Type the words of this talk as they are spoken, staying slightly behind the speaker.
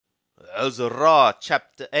Ezra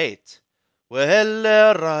chapter 8. وهل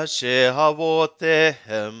راشي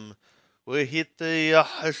هوتهم وهيت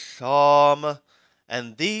Hasham,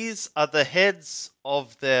 and these are the heads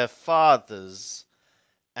of their fathers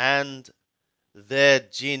and their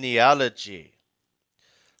genealogy.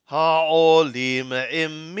 Ha'olim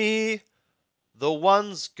immi, the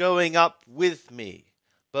ones going up with me.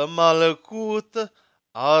 B'malakut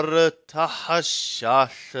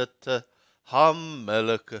artahashashat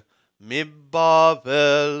hamelech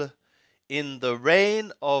mibabel, in the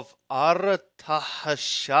reign of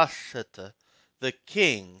Artahashashat, the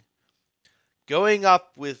king, going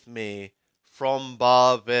up with me from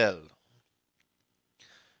Babel.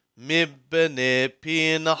 Mibne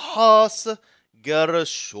Pinhas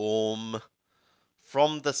Gershom,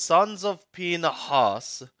 from the sons of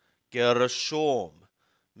Pinhas, Gershom.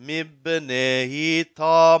 Mibne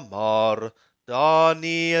Itamar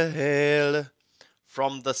Daniel,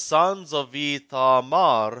 from the sons of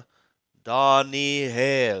Itamar,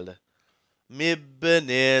 Daniel.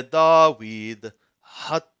 Mibne David,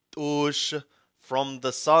 Hattush, from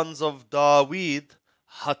the sons of David,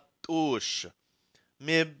 Hattush.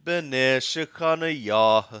 Mibne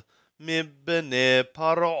Shechaniyah, Mibne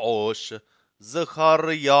Parosh,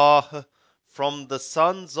 Zechariah, from the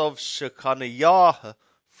sons of Shechaniyah,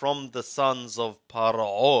 from the sons of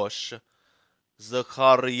Parosh,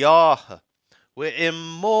 Zechariah.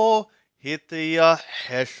 Ve'immo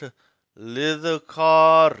Hityahesh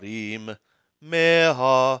Lidkarim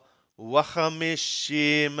Meha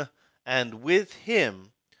Wachamishim, and with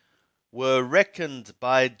him were reckoned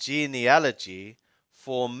by genealogy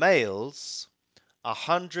for males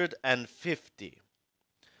 150.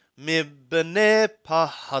 Mibne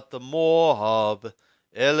Pahat Moab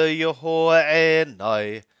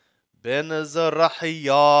Eliyahoenai ben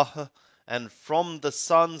Zerahiyah, and from the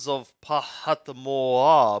sons of Pahat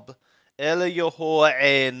Moab,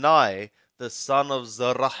 Eliyahoenai, the son of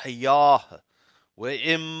Zerahiyah.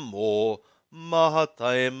 Ve'immo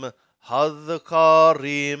Mahataim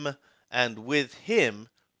Hadkarim, and with him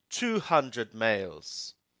 200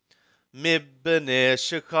 males. Mibne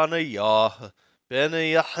Shechaniyah ben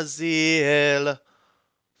Yahziel,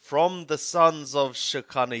 from the sons of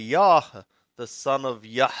Shechaniyah, the son of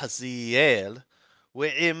Yahziel.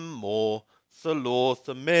 Ve'immo Thaloth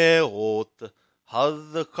Meot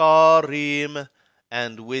Hadkarim,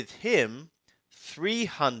 and with him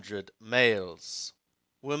 300 males.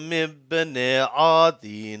 Mibne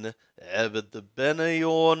Adin Ebed ben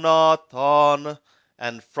Yonatan,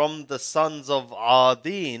 and from the sons of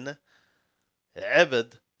Adin,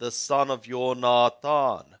 Ebed the son of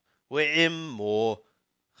Yonatan. Ve'immo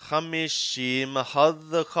Chamishim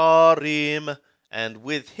Hadkarim, and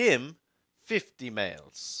with him 50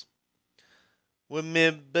 males.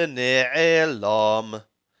 Mibne Elam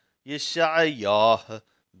Yeshayah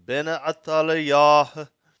ben Ataliyah,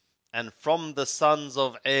 and from the sons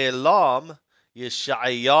of Elam,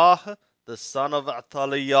 Yeshayah the son of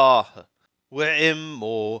Ataliyah.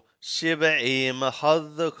 Ve'immo Shib'im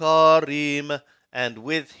Hadkarim, and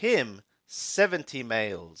with him 70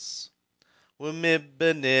 males.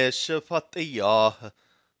 Mibne Shefatiyah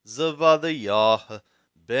Zebadiah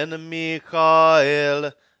ben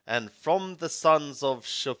Michael, and from the sons of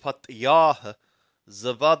Shefatiyah,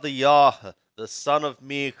 Zebadiah the son of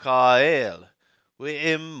Michael.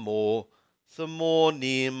 Ve'immo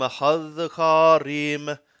Thamonim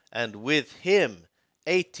Hadkarim, and with him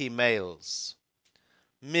 80 males.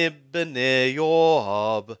 Mibne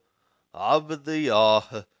Yoab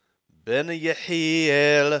Abdiyah ben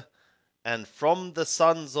Yehiel, and from the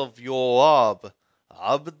sons of Yoab,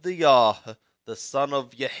 Abdiyah the son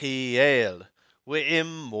of Yehiel.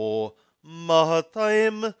 Ve'immo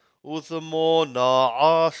Mahataim Uthmona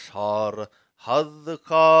Ashar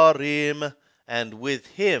Hadkarim, and with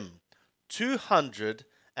him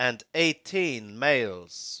 218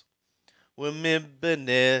 males.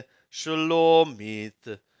 Mibne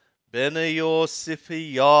Shalomith ben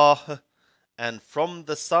Yosifiyah, and from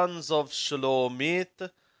the sons of Shalomith,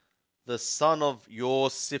 the son of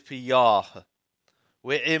Yosifiyah.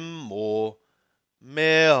 Ve'immo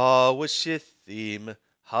Mea Weshithim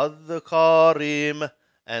Hadkarim,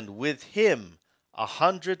 and with him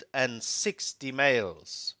 160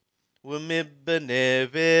 males. Mibne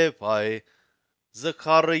Bebai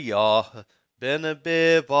Zechariah ben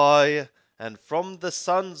Bebai, and from the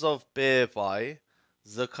sons of Bebai,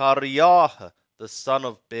 Zechariah the son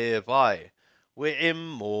of Bebai.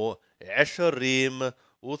 Ve'immo Esherim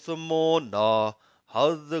Uthmona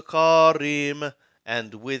Hadkarim,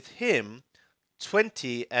 and with him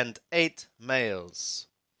 28 males.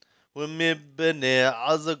 Mibne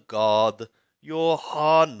Azagad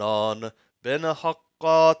Yohanan ben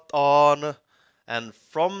Haqqatan, and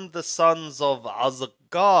from the sons of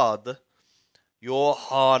Azgad,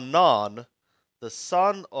 Yohanan, the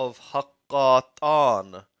son of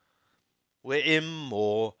Haqqatan,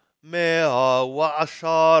 وإمه مئة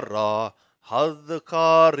وعشرة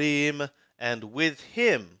Hadkarim, and with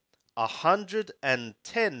him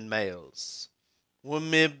 110 males.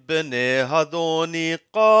 ومبني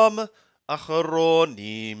Adonikam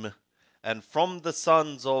Achronim, and from the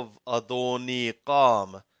sons of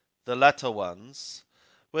Adonikam, the latter ones,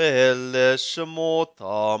 وإل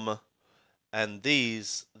Shemotam, and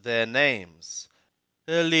these their names,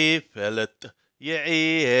 Eliphelet,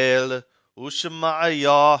 Ye'el,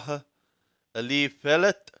 Ushma'ayah,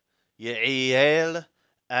 Eliphelet, Ye'el,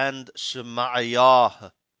 and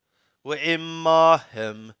Shema'ayah,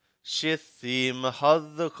 وإماهم Shithim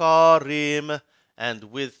Hadkarim, and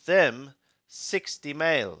with them 60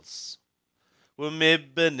 males.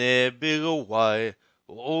 ومبني بغوي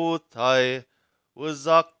وعوتي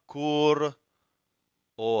وزكور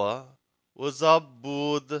or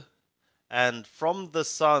Zabud, and from the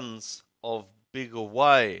sons of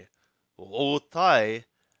Bigwai, Utai,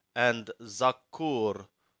 and Zakur,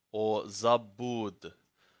 or Zabud,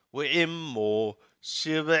 وإمه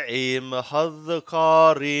Shiv'im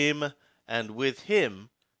Hadkarim, and with him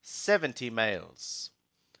 70 males.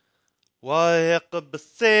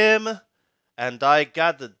 وَيَقْبْثِم, and I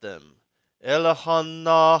gathered them, El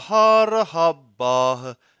Hanahar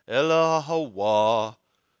Habbah El Hawa,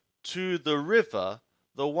 to the river,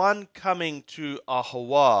 the one coming to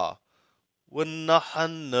Ahwa,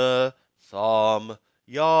 وَنَحَنَّ Tham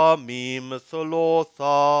Yamim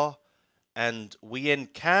Thalotha, and we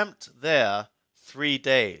encamped there 3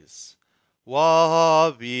 days.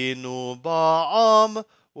 وَهَبِنُ Ba'am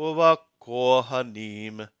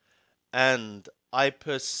وَكُهَنِيم, and I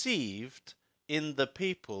perceived in the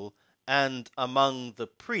people and among the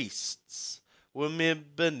priests,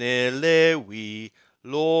 وَمِبْنِ Lewi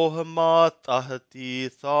Lo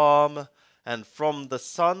matahti Tham, and from the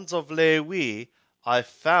sons of Lewi I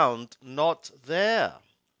found not there.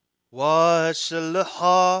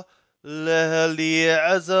 وَأَشْلَحَ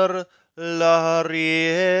لِأَلِيعَزَرَ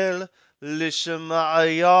لَهَرِيهِلْ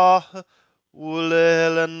لِشْمَعَيَاهِ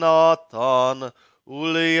وَلِلْنَاتَانِ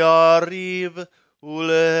وَلِيَارِيبِ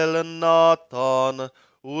وَلِلْنَاتَانِ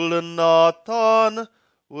وَلِلْنَاتَانِ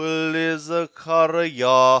وَلِزَكَرْيَاهِ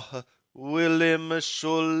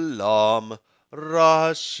وَلِمْشُلَّامِ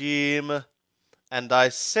Rashim, and I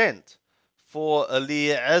sent for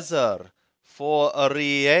Eliezer, for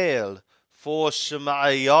Ariel, for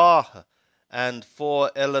Shemaiah, and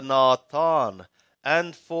for Elnathan,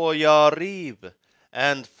 and for Yarib,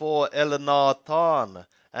 and for Elnathan,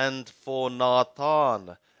 and for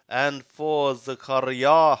Nathan, and for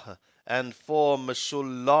Zechariah, and for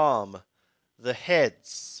Meshullam, the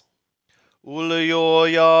heads.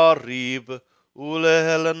 Yarib,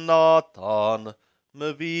 Elnathan,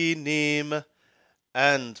 Mabinim,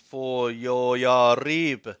 and for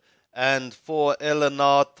Yoyarib, and for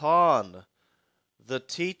Elnathan, the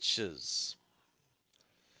teachers.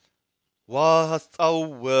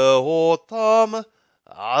 وَأَثَوَّهُتَمْ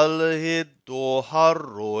عَلَيْهِ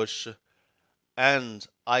Harosh, and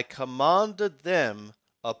I commanded them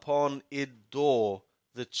upon Iddor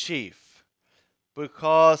the chief,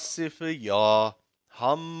 B'Kasifiyah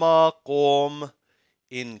Hamakom,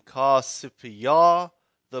 in Kasifiyah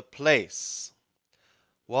the place.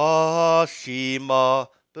 وَشِمَا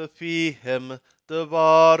بِفِيهِمْ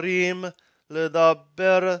دَبَارِيم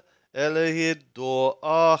لَدَبَّرْ إِلَهِدُّ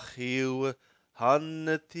أَخِيوْ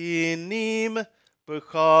هَنَّتِينِيم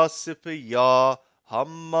بِخَاسِفِيَا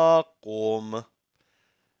هَمَّقُوم,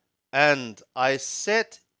 and I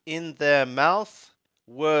set in their mouth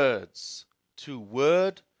words to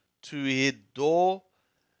Iddor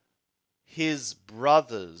his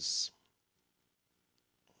brothers,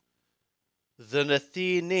 the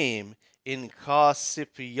Nethinim in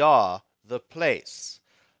Kasifiyah the place.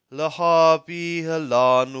 Lahabi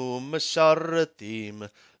halanu masharatim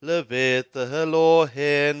levet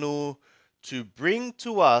Elohenu, to bring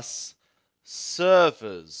to us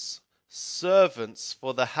servants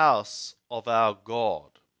for the house of our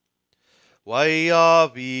God.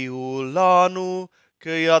 Wayabihu lanu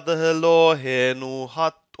kiyad Elohenu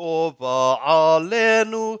hatova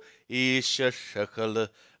alenu isha shekel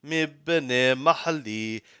Mibne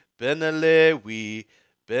Mahali ben Lewi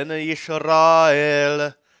ben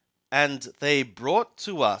Yisrael, and they brought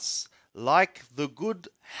to us, like the good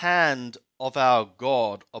hand of our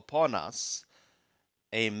God upon us,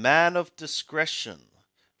 a man of discretion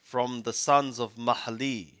from the sons of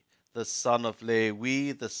Mahali, the son of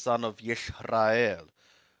Lewi, the son of Yisrael.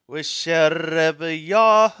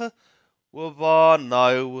 W'Sherebiah,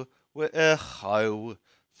 w'Banau, w'Echau,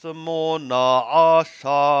 Thamona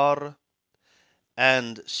Ashar.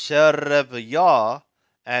 And Sherebiah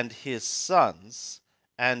and his sons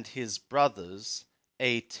and his brothers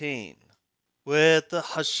 18. With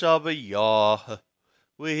Hashabiah,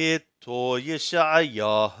 with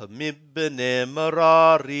Yeshaiah, Mibne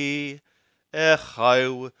Merari,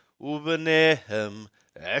 Echau, Ubenehem,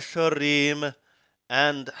 Esharim,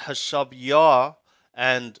 and Hashabiah,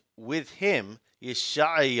 and with him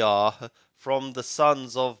Yeshaiah from the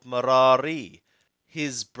sons of Merari,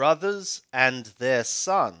 his brothers and their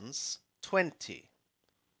sons 20.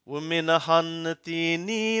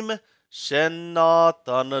 Uminahanatinim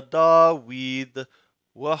Shenatan David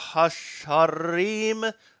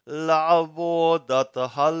Wahasharim La'avodat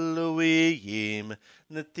Halwiyim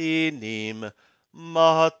Natinim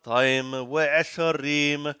Mahataim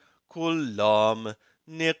We'esharim Kulam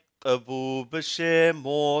Niqabu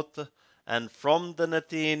B'Shemot. And from the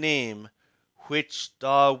Natinim which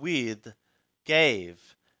David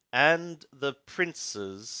gave, and the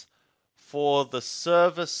princes for the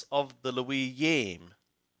service of the Lewiyim,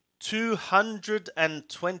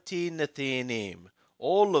 220 Nethinim,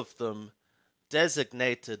 all of them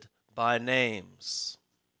designated by names.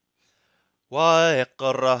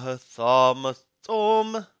 Wa'eqrah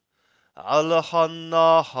thamathom al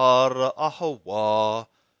hanahar ahwa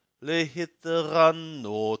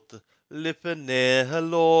lehitranot lipnei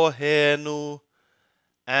Elohenu.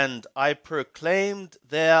 And I proclaimed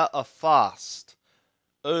there a fast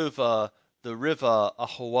over the river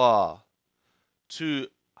Ahwa, to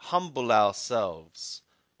humble ourselves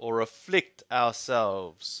or afflict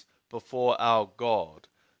ourselves before our God.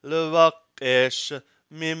 Levakesh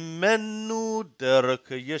mimenu derek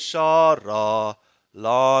yeshara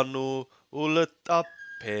lanu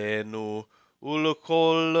uletapenu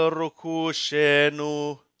ulekol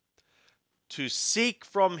rukushenu. To seek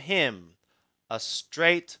from him a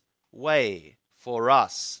straight way for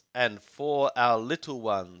us and for our little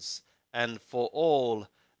ones and for all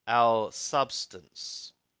our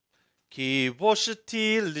substance. Ki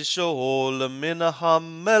voshati lishol min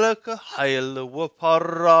hamelech hail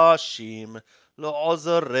v'parashim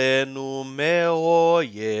le'ozerenu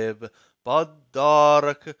me'oyev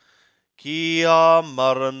badarak. Ki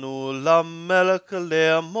amarnu lamelech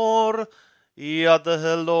le'amor yad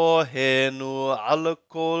Elohenu al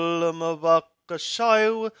kol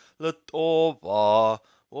mavakashayu l'tova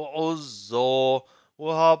u'ozo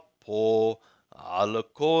u'hapo al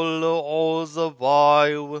kol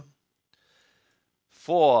ozavayu.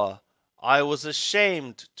 For I was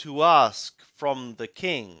ashamed to ask from the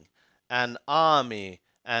king an army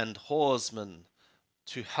and horsemen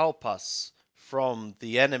to help us from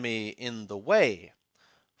the enemy in the way,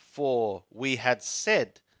 for we had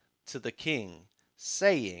said to the king,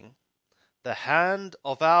 saying, the hand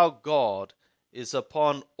of our God is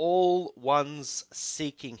upon all ones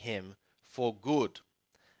seeking him for good,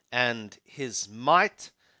 and his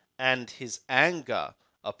might and his anger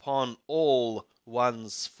upon all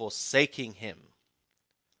ones forsaking him.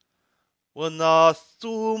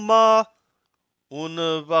 Wanathuma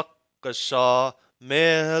unvakasha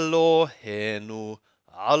me'Elohenu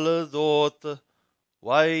aladot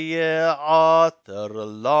Vaye'ater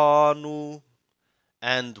lanu.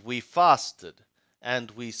 And we fasted, and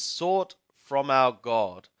we sought from our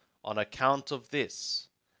God on account of this,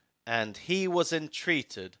 and he was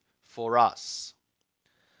entreated for us.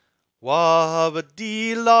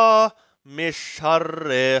 Wa'abdila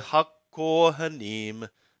mishare hakohanim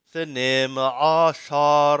thenem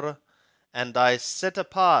ashar. And I set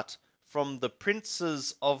apart from the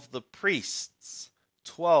princes of the priests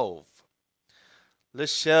 12.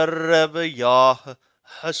 L'Sherebiah,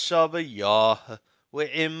 Hashabiah,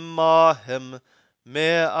 Ve'immahem,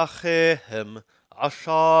 Me'achehem,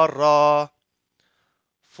 Ashara.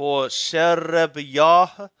 For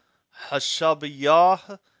Sherebiah,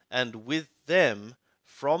 Hashabiah, and with them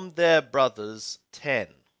from their brothers 10.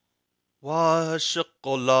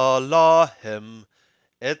 Wa'ashiqola lahem,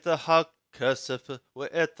 et ha-kesef,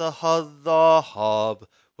 ve'et ha-dhahab,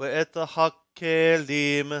 ve'et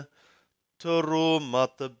ha-kelim,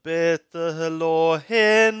 Terumat bet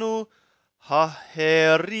Elohenu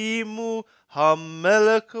haherimu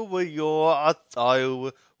hamelech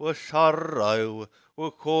v'yo'atayu v'sharayu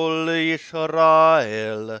v'kol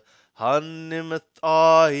Yisrael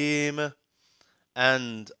hanimtaim.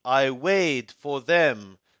 And I weighed for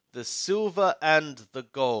them the silver and the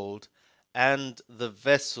gold and the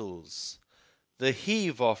vessels, the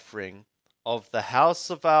heave offering of the house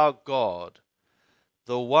of our God,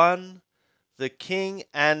 the one the king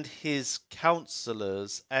and his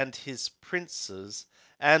counselors and his princes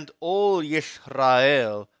and all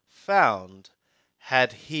Israel found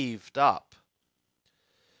had heaved up.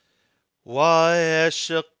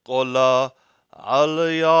 وَيَشْقُلَ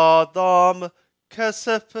عَلْيَادَامْ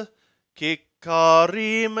كَسَفْ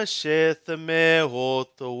كِكَارِيمْ شَيْث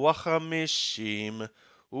مَهُوتْ وَخَمِشِيمْ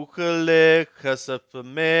وكل كسف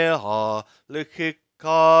مها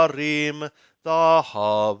لككاريم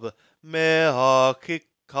ذهب مها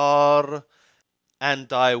ككار.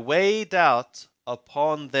 And I weighed out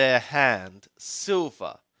upon their hand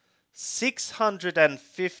silver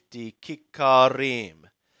 650 kikarim,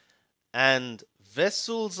 and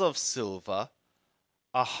vessels of silver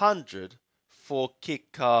 100 for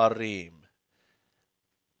kikarim,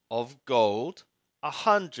 of gold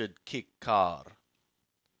 100 kikar.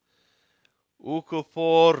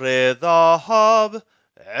 Ukupore dhahab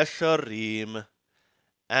esharim,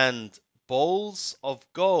 and bowls of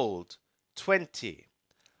gold 20.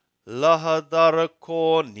 Lahadar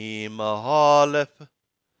konim halef,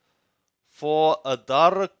 for a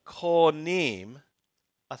darkonim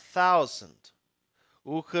 1,000.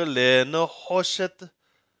 Ukelen hoshet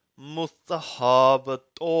mustahab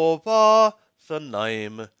toba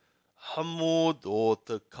thanaim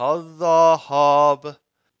hamudot kadhahab,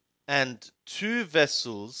 and 2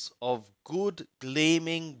 vessels of good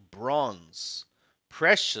gleaming bronze,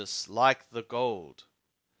 precious like the gold.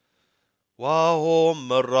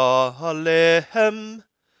 وَأُمْرَ عَلَيْهِمْ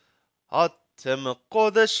أَتَمْ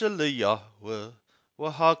قُدَشْ لِيَهْوَ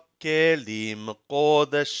وَهَكَلِيمْ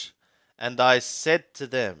قُدَشْ. And I said to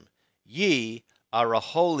them, Ye are a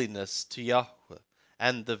holiness to Yahweh,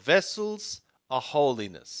 and the vessels are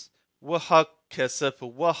holiness. وَهَكَسَفْ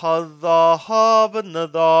وَهَذَّهَابْ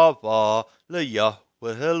نَذَابَ لِيَهْوَ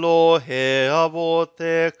إِلَهِ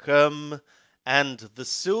أَبَوْتِكُمْ. And the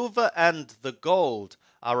silver and the gold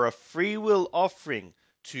are a freewill offering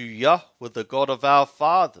to Yahweh, the God of our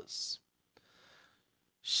fathers.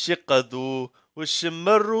 Shiqadu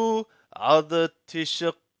وشمروا عد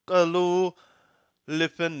تشقلوا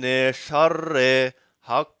لفني شر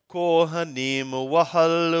هكوهنيم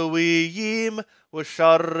وحلوييم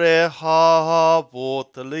وشر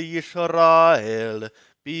هابوت لإسرائيل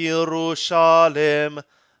بيروشالem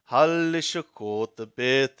هلشكوت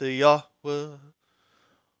بيت يهوه.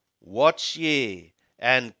 Watch ye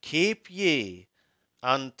and keep ye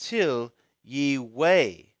until ye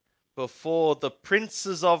weigh before the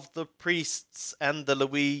princes of the priests and the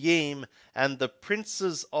Levim and the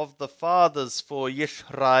princes of the fathers for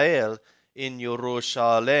Yisrael in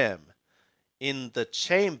Yerushalem, in the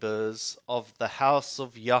chambers of the house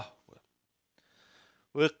of Yahweh.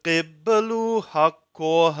 وَقِبَّلُوا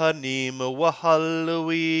هَكُوهَنِيم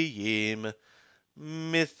وَحَلْوِيِّيم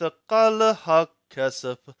مثقال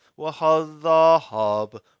هكسف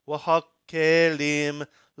وهالذهب وهكليم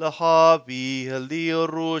لهابيه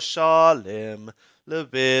ليروشالem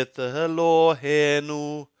لبيت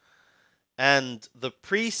Eloheinu. And the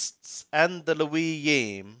priests and the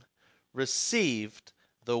Levim received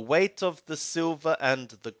the weight of the silver and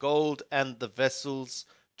the gold and the vessels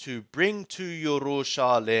to bring to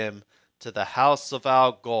Yerushalem, to the house of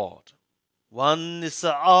our God.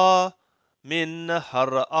 وَالنِّسَاءَ من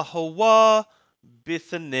هر أهوى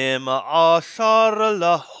باثنين عشر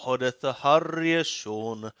لحدث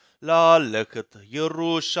هريشون لالكت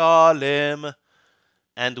يروشالem.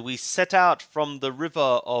 And we set out from the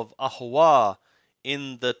river of Ahwa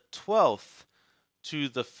in the 12th to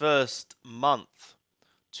the 1st month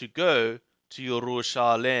to go to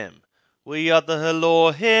Yerushalem. وَيَدْ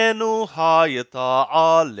Eloheinu hayata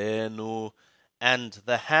alenu, and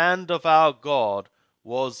the hand of our God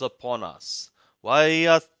was upon us.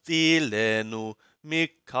 وَيَثِّلَنُ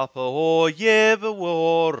مِكَفَ أُويَبْ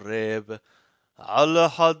وَأُورِبْ عَلَى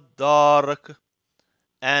هَدَّارَكْ,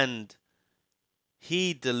 and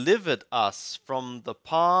he delivered us from the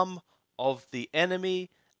palm of the enemy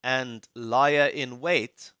and liar in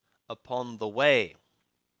wait upon the way.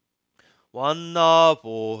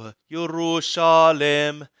 وَنَّابُ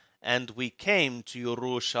Yerushalem, and we came to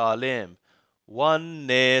Yerushalem.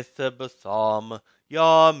 وَنَّثَبْثَامْ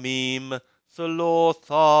Yamim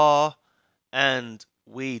Thalotha, and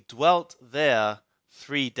we dwelt there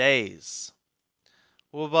 3 days.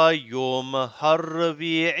 وَبَيُّمْ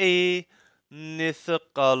هَرْبِعِي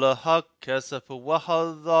نِثْقَلْ هَكَسَفْ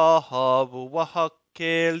وَهَذَّهَابُ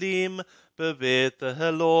وَهَكَلِيمْ بَبَيْتِ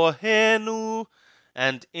Eloheinu.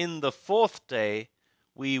 And in the 4th day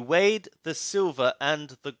we weighed the silver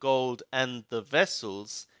and the gold and the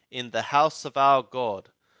vessels in the house of our God.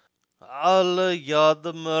 Al yad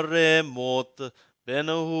meremot ben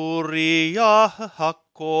Uriah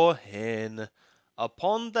HaKohen,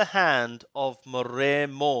 upon the hand of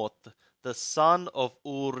Meremoth, the son of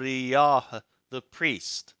Uriah the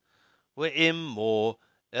priest, Ve'immo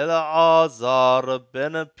Eleazar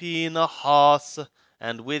ben Pinehas,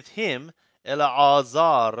 and with him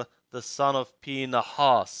Eleazar the son of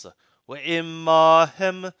Pinehas,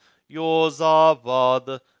 Ve'immahem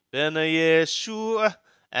Yozabad ben Yeshua,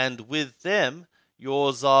 and with them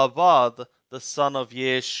Yozabad the son of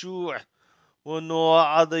Yeshua,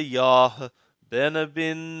 Ve'noadiyah ben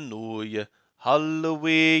Binnui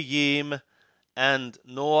Halawiyim, and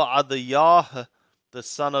Noadiyah the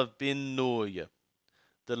son of Binnui,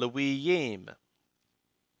 the Lewiyim,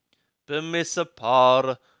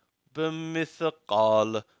 B'misapar,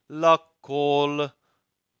 B'mithaqal, Lakol,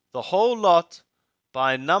 the whole lot,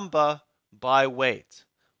 by number, by weight.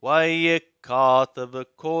 Wayekat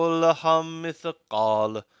v'kol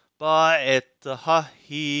hamithaqal, ba'et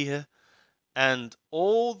hahi, and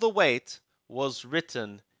all the weight was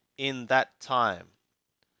written in that time.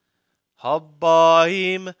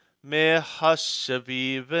 Habbaim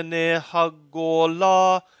mehashavi v'nei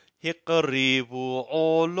hagola hikrivu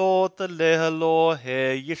olot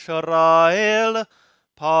le'elohe Yisrael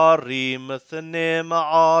parim thnem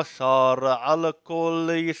ashar al kol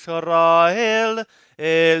Yisrael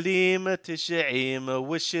elim tish'im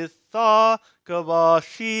v'shitha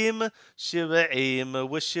kavashim shiv'im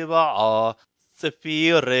v'shiv'a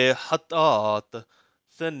Sefire hatat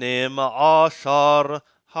thnem ashar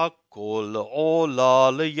Hakol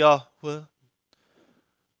ola Yahweh.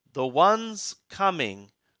 The ones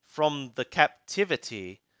coming from the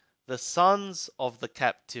captivity, the sons of the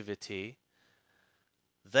captivity,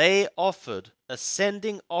 they offered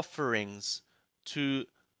ascending offerings to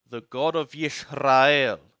the God of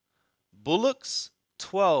Yisrael. Bullocks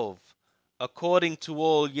 12, according to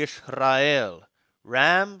all Yisrael.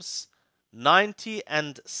 Rams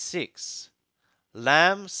 96.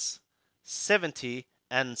 Lambs 70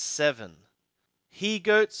 and 7.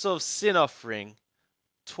 He-goats of sin offering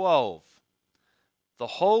 12. The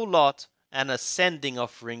whole lot an ascending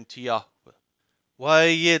offering to Yahweh.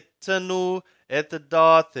 Vayitanu et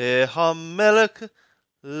dathe hamelech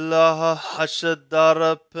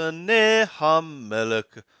lahashadar pnei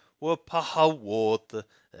hamelech v'pahawot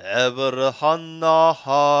ever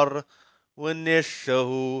hanahar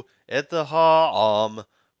v'nishahu et ha'am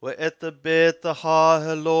v'et bet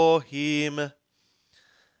ha'elohim.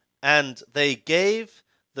 And they gave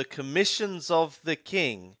the commissions of the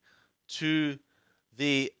king to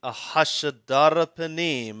the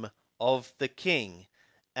Ahashadarapanim of the king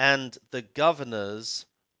and the governors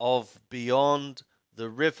of beyond the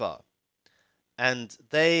river. And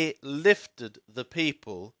they lifted the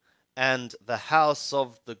people and the house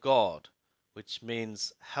of the God, which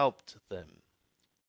means helped them.